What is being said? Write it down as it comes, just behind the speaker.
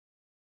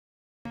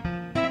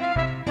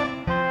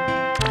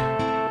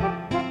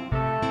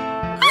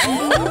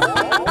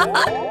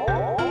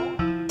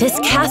This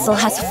castle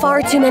has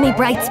far too many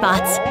bright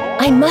spots.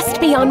 I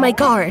must be on my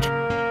guard.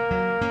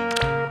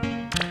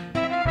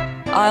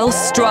 I'll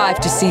strive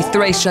to see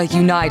Thracia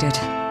united,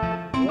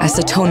 as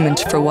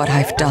atonement for what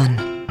I've done.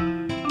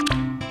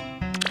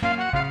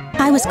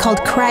 I was called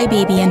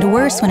Crybaby and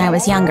worse when I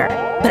was younger,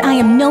 but I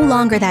am no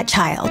longer that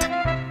child.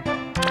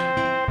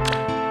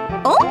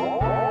 Oh?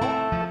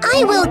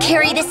 I will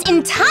carry this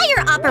entire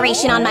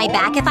operation on my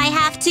back if I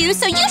have to,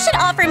 so you should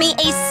offer me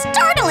a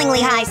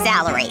startlingly high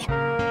salary.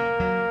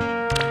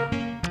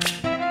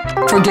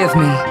 Forgive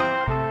me.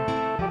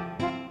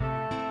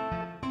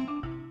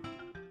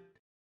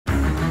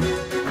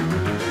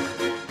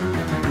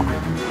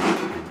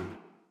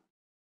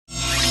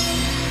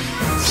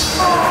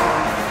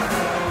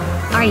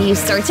 Are you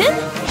certain?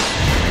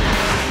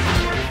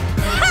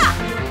 Ha!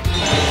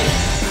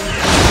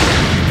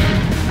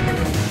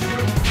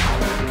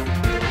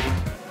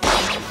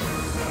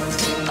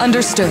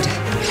 Understood.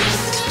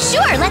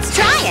 Sure, let's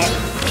try it.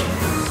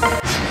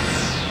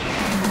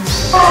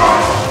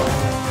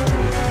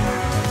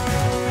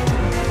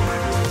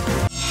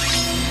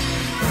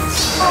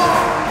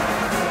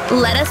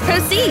 Let us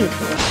proceed.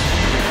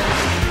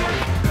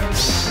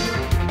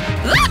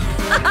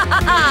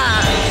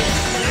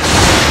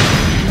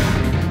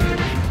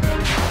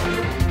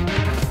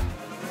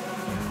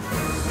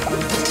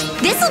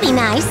 This'll be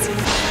nice.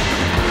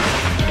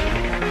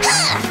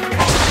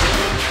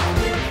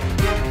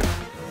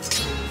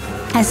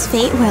 As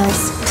fate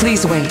wills.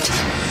 Please wait.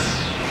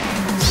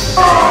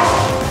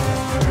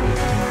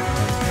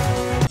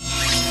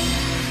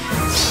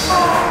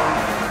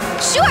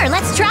 Sure,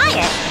 let's try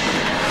it.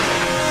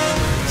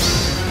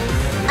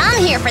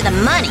 I'm here for the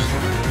money.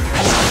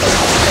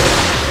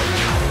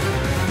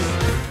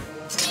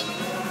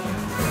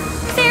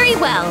 Very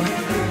well.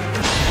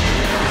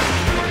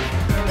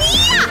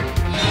 Yeah!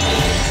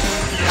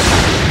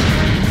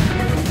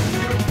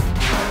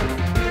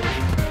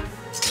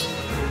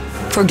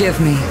 Forgive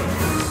me.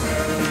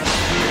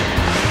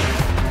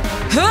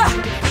 Huh!